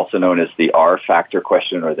question, it's also known as the R factor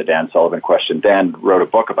question or the Dan Sullivan question. Dan wrote a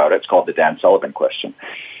book about it. It's called the Dan Sullivan question.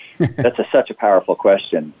 That's such a powerful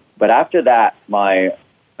question. But after that, I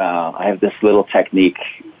have this little technique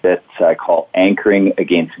that I call anchoring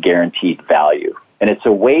against guaranteed value. And it's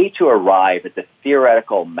a way to arrive at the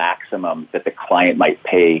theoretical maximum that the client might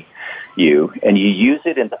pay you. And you use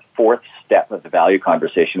it in the fourth step of the value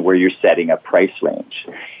conversation where you're setting a price range.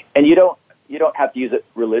 And you don't have to use it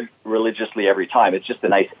religiously every time. It's just a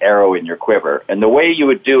nice arrow in your quiver. And the way you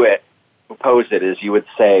would pose it is you would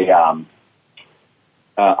say, I'm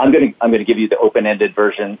going to give you the open-ended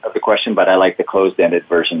version of the question, but I like the closed-ended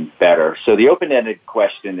version better. So the open-ended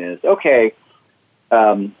question is, okay,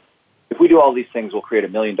 if we do all these things, we'll create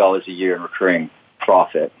 $1 million a year in recurring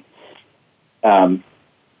profit.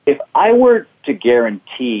 If I were to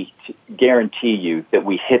guarantee you that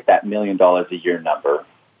we hit that $1 million a year number,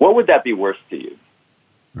 what would that be worth to you?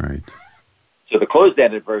 Right. So the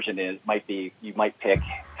closed-ended version you might pick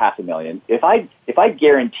 $500,000. If I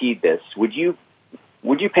guaranteed this, would you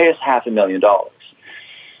pay us $500,000?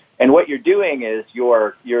 And what you're doing is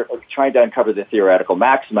you're trying to uncover the theoretical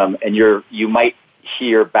maximum, and you might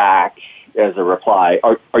hear back as a reply,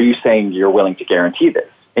 are you saying you're willing to guarantee this?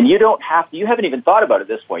 And you haven't even thought about it at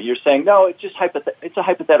this point. You're saying, no, it's just it's a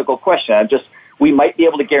hypothetical question. We might be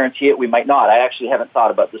able to guarantee it, we might not. I actually haven't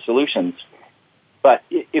thought about the solutions. But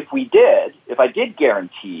if I did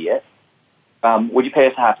guarantee it, would you pay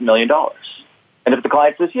us $500,000? And if the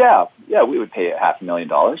client says, yeah, we would pay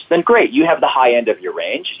 $500,000, then great. You have the high end of your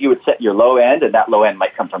range. You would set your low end, and that low end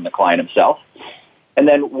might come from the client himself. And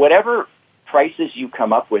then whatever prices you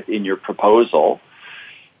come up with in your proposal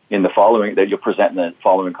that you'll present in the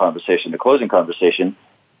following conversation, the closing conversation,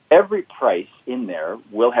 every price in there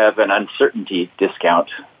will have an uncertainty discount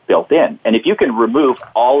built in. And if you can remove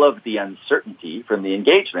all of the uncertainty from the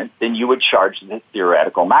engagement, then you would charge the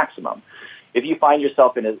theoretical maximum. If you find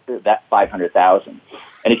yourself in that $500,000,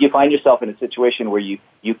 and if you find yourself in a situation where you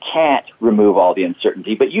can't remove all the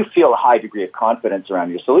uncertainty, but you feel a high degree of confidence around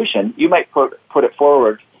your solution, you might put it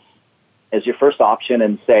forward as your first option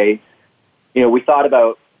and say,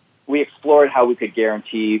 we explored how we could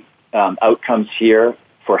guarantee outcomes here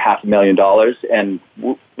for $500,000, and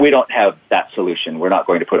we don't have that solution. We're not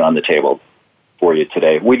going to put it on the table for you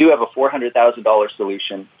today. We do have a $400,000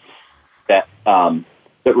 solution that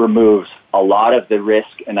removes a lot of the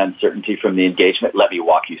risk and uncertainty from the engagement. Let me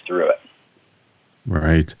walk you through it.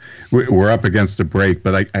 Right. We're up against a break,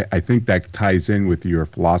 but I think that ties in with your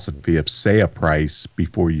philosophy of say a price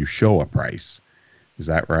before you show a price. Is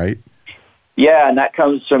that right? Yeah, and that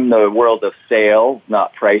comes from the world of sales,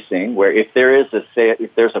 not pricing, where if there's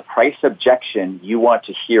a price objection, you want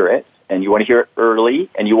to hear it, and you want to hear it early,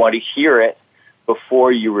 and you want to hear it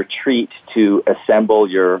before you retreat to assemble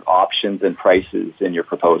your options and prices in your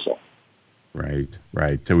proposal. Right.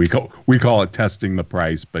 So we call it testing the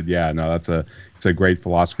price, but yeah, no, it's a great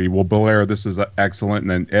philosophy. Well, Blair, this is excellent,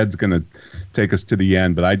 and then Ed's going to take us to the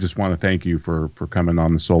end, but I just want to thank you for coming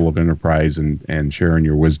on the Soul of Enterprise and sharing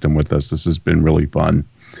your wisdom with us. This has been really fun.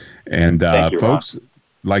 And thank you, folks, Ron.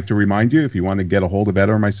 Like to remind you, if you want to get a hold of Ed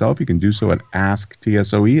or myself, you can do so at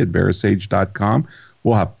asktsoe@verisage.com.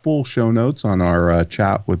 We'll have full show notes on our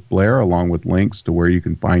chat with Blair, along with links to where you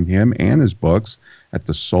can find him and his books at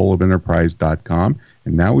thesoulofenterprise.com.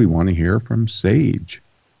 And now we want to hear from Sage.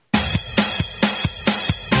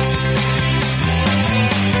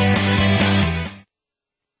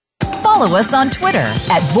 Follow us on Twitter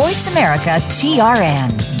at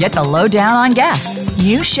VoiceAmericaTRN. Get the lowdown on guests,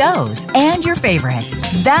 new shows, and your favorites.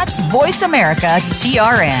 That's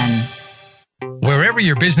VoiceAmericaTRN. Wherever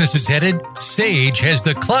your business is headed, Sage has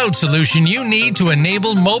the cloud solution you need to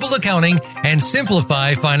enable mobile accounting and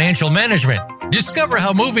simplify financial management. Discover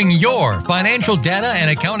how moving your financial data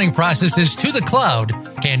and accounting processes to the cloud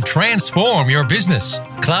can transform your business.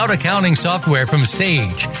 Cloud accounting software from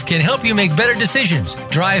Sage can help you make better decisions,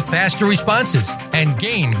 drive faster responses, and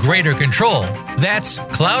gain greater control. That's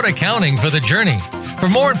cloud accounting for the journey. For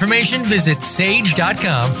more information, visit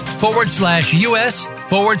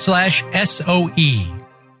sage.com/US/SOE.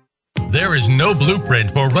 There is no blueprint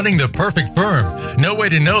for running the perfect firm, no way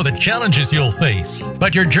to know the challenges you'll face.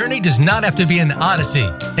 But your journey does not have to be an odyssey.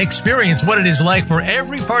 Experience what it is like for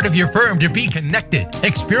every part of your firm to be connected.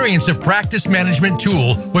 Experience a practice management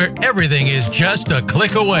tool where everything is just a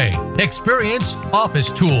click away. Experience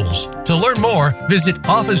Office Tools. To learn more, visit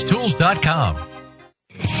officetools.com.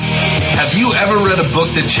 Have you ever read a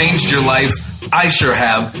book that changed your life? I sure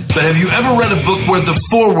have. But have you ever read a book where the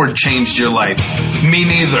foreword changed your life? Me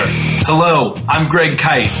neither. Hello, I'm Greg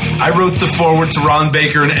Kite. I wrote the foreword to Ron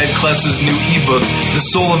Baker and Ed Kless's new ebook, The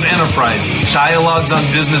Soul of Enterprise, Dialogues on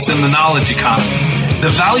Business and the Knowledge Economy. The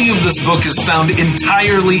value of this book is found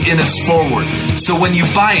entirely in its foreword. So when you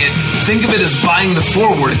buy it, think of it as buying the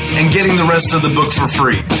foreword and getting the rest of the book for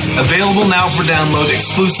free. Available now for download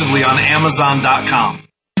exclusively on Amazon.com.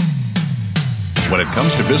 When it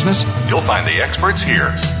comes to business, you'll find the experts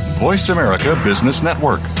here. Voice America Business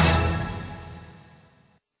Network.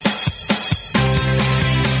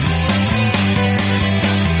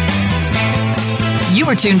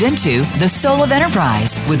 You're tuned into The Soul of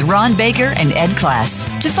Enterprise with Ron Baker and Ed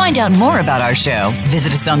Kless. To find out more about our show,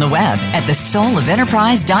 visit us on the web at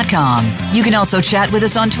thesoulofenterprise.com. You can also chat with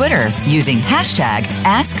us on Twitter using hashtag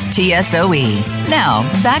AskTSOE. Now,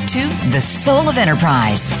 back to The Soul of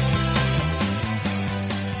Enterprise.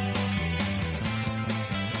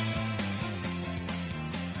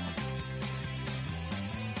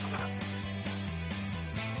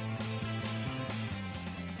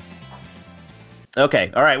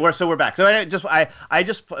 Okay, all right. We're back. So I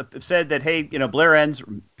just said that, hey, Blair Enns,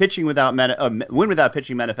 Win Without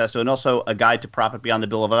Pitching Manifesto, and also a guide to profit beyond the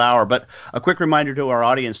Billable hour. But a quick reminder to our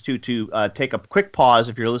audience to take a quick pause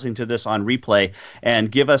if you're listening to this on replay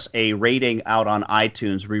and give us a rating out on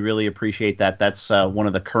iTunes. We really appreciate that. That's one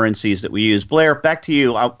of the currencies that we use. Blair, back to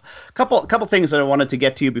you. A couple things that I wanted to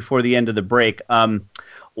get to you before the end of the break.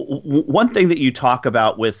 One thing that you talk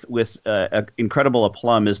about with incredible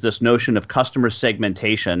aplomb is this notion of customer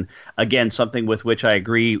segmentation. Again, something with which I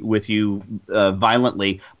agree with you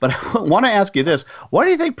violently. But I want to ask you this. Why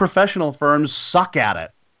do you think professional firms suck at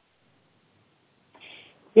it?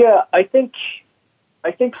 Yeah, I think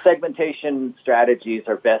segmentation strategies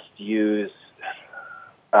are best used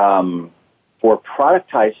for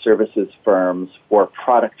productized services firms or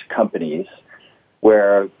product companies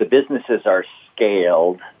where the businesses are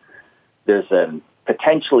scaled. There's a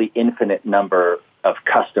potentially infinite number of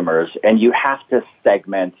customers, and you have to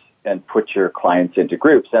segment and put your clients into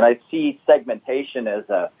groups. And I see segmentation as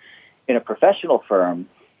in a professional firm,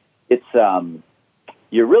 it's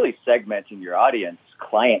you're really segmenting your audience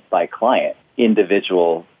client by client,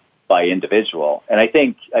 individual by individual. And I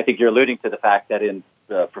think you're alluding to the fact that in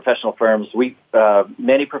professional firms,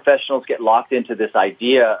 many professionals get locked into this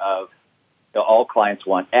idea of all clients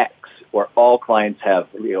want X, or all clients have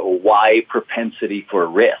Y propensity for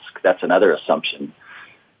risk. That's another assumption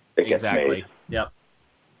that gets made. Yep.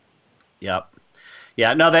 Yeah.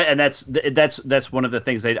 No, that's one of the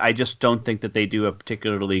things I just don't think that they do a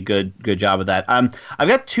particularly good job of that. I've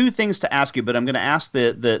got two things to ask you, but I'm going to ask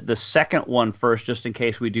the second one first, just in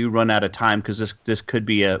case we do run out of time, because this could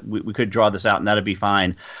be we could draw this out and that'd be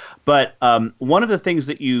fine. But one of the things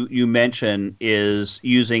that you mention is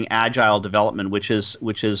using agile development, which is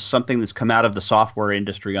something that's come out of the software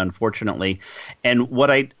industry, unfortunately. And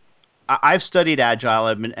what I've studied agile,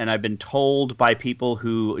 and I've been told by people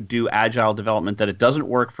who do agile development that it doesn't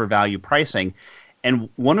work for value pricing. And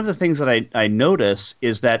one of the things that I notice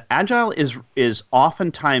is that agile is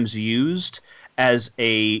oftentimes used as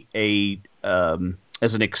an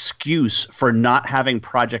excuse for not having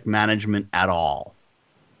project management at all.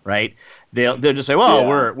 Right? They'll just say, "Well,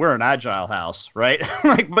 yeah, we're an agile house," right?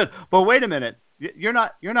 but wait a minute, you're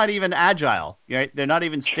not even agile, right? They're not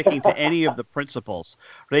even sticking to any of the principles.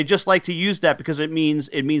 They just like to use that because it means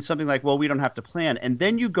something like, well, we don't have to plan. And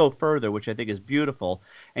then you go further, which I think is beautiful,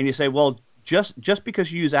 and you say, well, just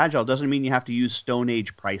because you use agile doesn't mean you have to use Stone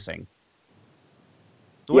Age pricing.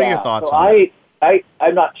 So what are your thoughts on that?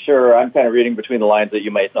 I'm not sure. I'm kind of reading between the lines that you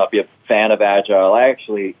might not be a fan of agile.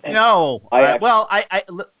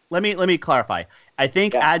 Let me clarify. I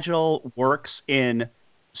think agile works in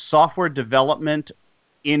software development,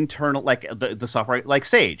 internal, like the software, like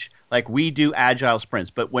Sage. Like we do agile sprints,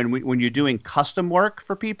 but when you're doing custom work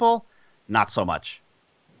for people, not so much.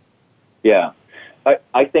 Yeah.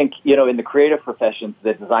 I think, in the creative professions,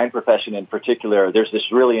 the design profession in particular, there's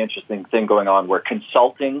this really interesting thing going on where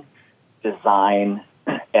consulting, design,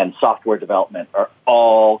 and software development are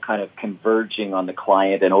all kind of converging on the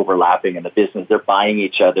client and overlapping in the business. They're buying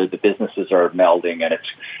each other. The businesses are melding, and it's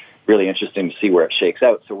really interesting to see where it shakes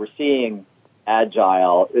out. So we're seeing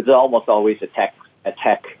agile. It's almost always a tech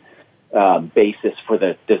basis for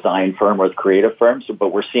the design firm or the creative firms, but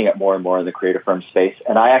we're seeing it more and more in the creative firm space.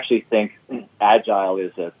 And I actually think agile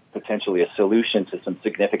is potentially a solution to some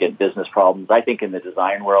significant business problems. I think in the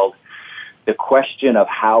design world, the question of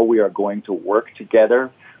how we are going to work together,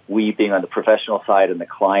 we being on the professional side and the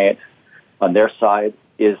client on their side,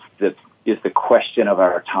 is the question of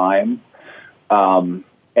our time.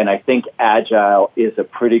 And I think agile is a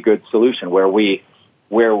pretty good solution where we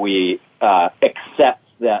accept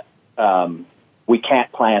that we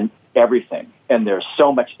can't plan everything, and there's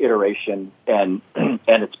so much iteration, and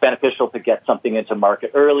it's beneficial to get something into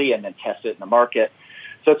market early and then test it in the market.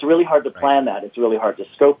 So it's really hard to plan that. It's really hard to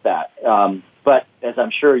scope that. But as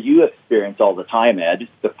I'm sure you experience all the time, Ed,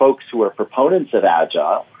 the folks who are proponents of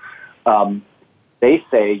agile, they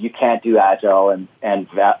say you can't do agile and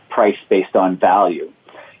price based on value.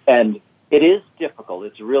 And it is difficult.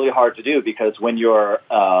 It's really hard to do because when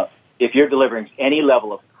if you're delivering any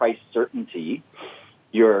level of price certainty,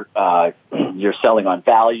 you're you're selling on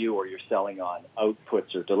value or you're selling on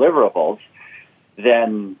outputs or deliverables,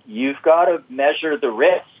 then you've got to measure the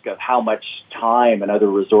risk of how much time and other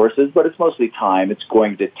resources, but it's mostly time, it's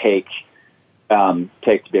going to take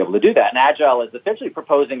to be able to do that. And Agile is essentially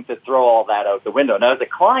proposing to throw all that out the window. Now, as a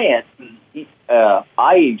client,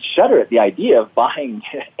 I shudder at the idea of buying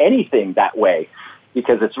anything that way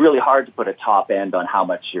because it's really hard to put a top end on how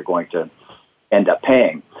much you're going to end up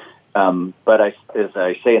paying. But as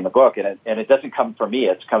I say in the book, and it doesn't come from me,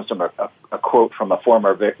 it comes from a quote from a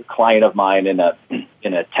former client of mine in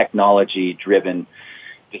a technology-driven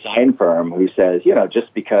design firm who says,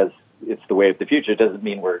 just because it's the way of the future doesn't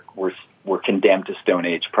mean we're condemned to Stone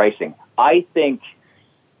Age pricing. I think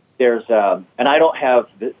there's and I don't have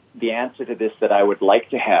the answer to this that I would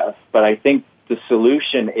like to have, but I think the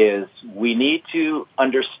solution is we need to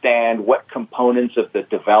understand what components of the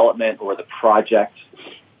development or the project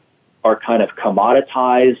are kind of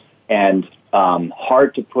commoditized and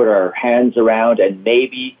hard to put our hands around, and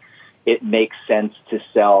maybe it makes sense to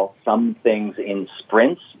sell some things in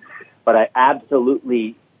sprints, but I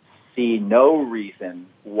absolutely see no reason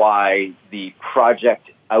why the project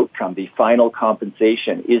outcome, the final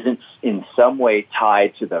compensation, isn't in some way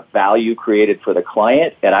tied to the value created for the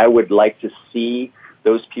client. And I would like to see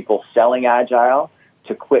those people selling Agile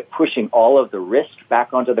to quit pushing all of the risk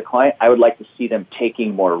back onto the client. I would like to see them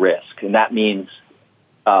taking more risk. And that means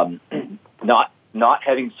not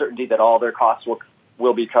having certainty that all their costs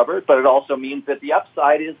will be covered, but it also means that the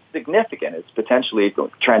upside is significant. It's potentially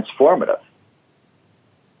transformative.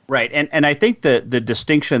 Right, and I think the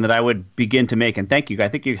distinction that I would begin to make, and thank you, I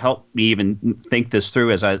think you helped me even think this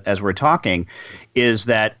through as we're talking, is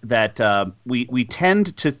that we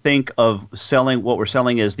tend to think of selling what we're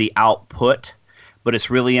selling as the output, but it's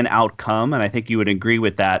really an outcome, and I think you would agree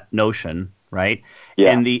with that notion, right?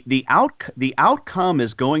 Yeah. And the outcome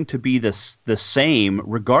is going to be the same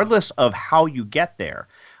regardless of how you get there.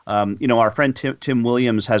 Our friend Tim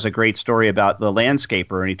Williams has a great story about the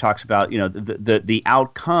landscaper, and he talks about, the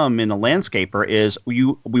outcome in a landscaper is we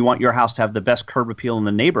want your house to have the best curb appeal in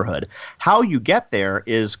the neighborhood. How you get there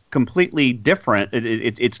is completely different.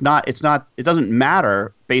 It doesn't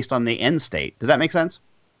matter based on the end state. Does that make sense?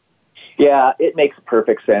 Yeah, it makes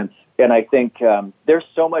perfect sense. And I think there's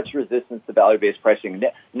so much resistance to value-based pricing.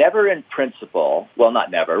 Never in principle, well,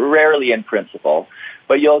 not never, rarely in principle,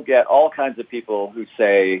 but you'll get all kinds of people who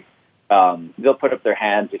say, they'll put up their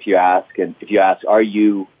hands if you ask, and if you ask, are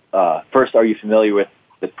you familiar with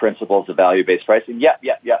the principles of value-based pricing? Yep.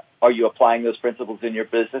 Are you applying those principles in your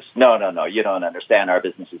business? No, you don't understand. Our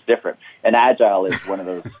business is different. And Agile is one of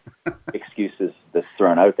those excuses that's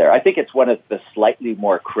thrown out there. I think it's one of the slightly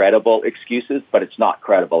more credible excuses, but it's not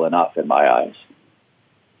credible enough in my eyes.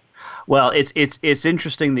 Well, it's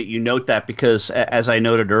interesting that you note that, because as I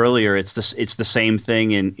noted earlier, it's the same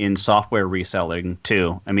thing in software reselling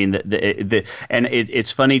too. I mean,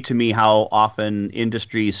 it's funny to me how often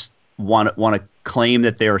industries want to claim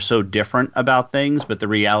that they are so different about things, but the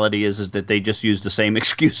reality is that they just use the same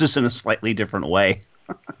excuses in a slightly different way.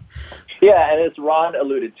 Yeah, and as Ron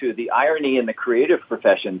alluded to, the irony in the creative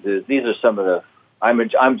professions is these are some of the.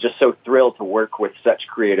 I'm just so thrilled to work with such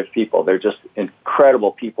creative people. They're just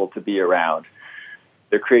incredible people to be around.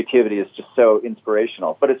 Their creativity is just so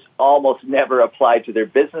inspirational, but it's almost never applied to their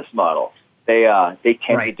business models. They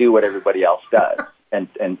tend to do what everybody else does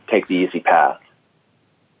and take the easy path.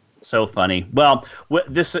 So funny. Well,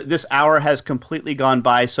 this hour has completely gone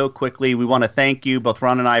by so quickly. We want to thank you, both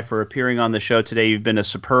Ron and I, for appearing on the show today. You've been a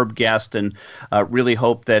superb guest, and really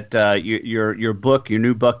hope that your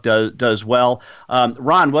new book does well.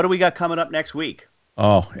 Ron, what do we got coming up next week?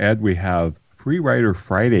 Oh, Ed, we have Free Rider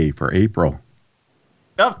Friday for April.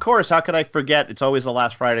 Of course. How could I forget? It's always the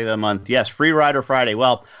last Friday of the month. Yes, Free Rider Friday.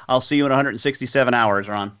 Well, I'll see you in 167 hours,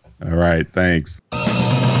 Ron. All right. Thanks.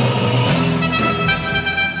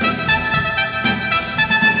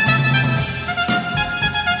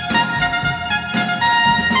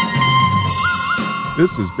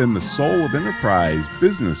 This has been The Soul of Enterprise,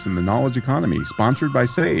 Business in the Knowledge Economy, sponsored by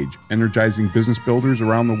Sage, energizing business builders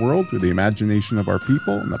around the world through the imagination of our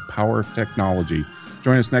people and the power of technology.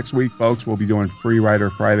 Join us next week, folks. We'll be doing Free Rider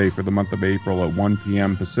Friday for the month of April at 1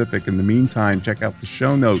 p.m. Pacific. In the meantime, check out the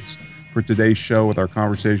show notes for today's show with our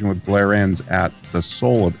conversation with Blair Enns at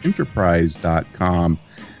thesoulofenterprise.com.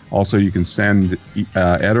 Also, you can send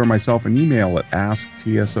Ed or myself an email at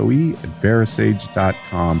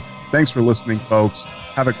asktsoe@verasage.com. Thanks for listening, folks.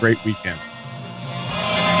 Have a great weekend.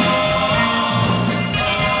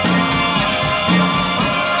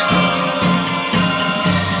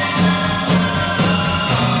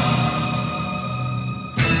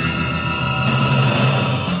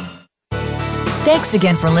 Thanks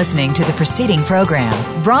again for listening to the preceding program,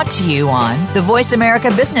 brought to you on the Voice America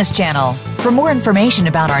Business Channel. For more information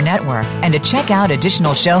about our network and to check out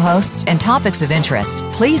additional show hosts and topics of interest,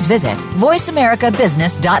 please visit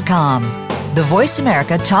voiceamericabusiness.com. The Voice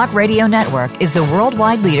America Talk Radio Network is the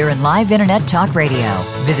worldwide leader in live Internet talk radio.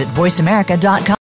 Visit voiceamerica.com.